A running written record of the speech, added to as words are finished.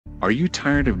Are you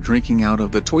tired of drinking out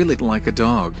of the toilet like a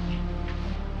dog?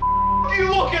 What are you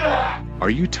looking at?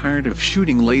 Are you tired of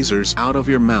shooting lasers out of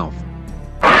your mouth?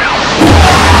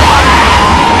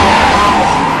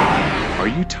 Are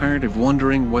you tired of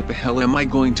wondering what the hell am I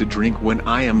going to drink when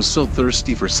I am so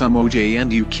thirsty for some OJ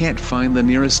and you can't find the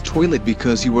nearest toilet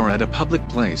because you are at a public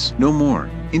place? No more.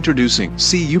 Introducing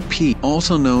CUP,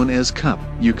 also known as cup.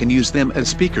 You can use them as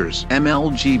speakers.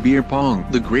 MLG beer pong,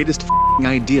 the greatest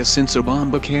idea since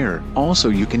Obamacare. Also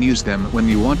you can use them when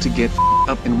you want to get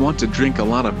up and want to drink a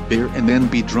lot of beer and then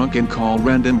be drunk and call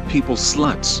random people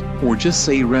sluts. Or just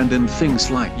say random things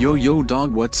like yo yo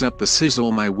dog what's up the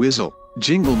sizzle my whizzle.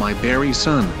 Jingle my berry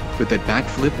son, with that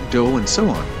backflip dough and so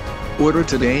on. Order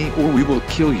today or we will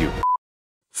kill you.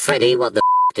 Freddy, what the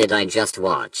did I just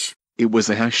watch? It was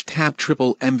a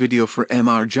 #M video for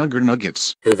MR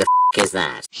Juggernuggets. Who the is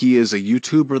that? He is a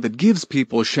YouTuber that gives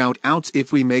people shout outs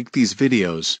if we make these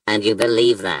videos. And you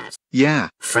believe that? Yeah.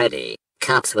 Freddy,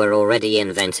 cups were already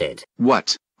invented.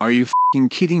 What? Are you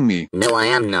kidding me? No, I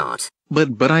am not.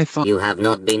 But I thought you have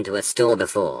not been to a store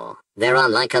before. There are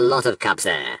like a lot of cups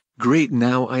there. Great,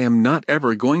 now I am not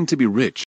ever going to be rich.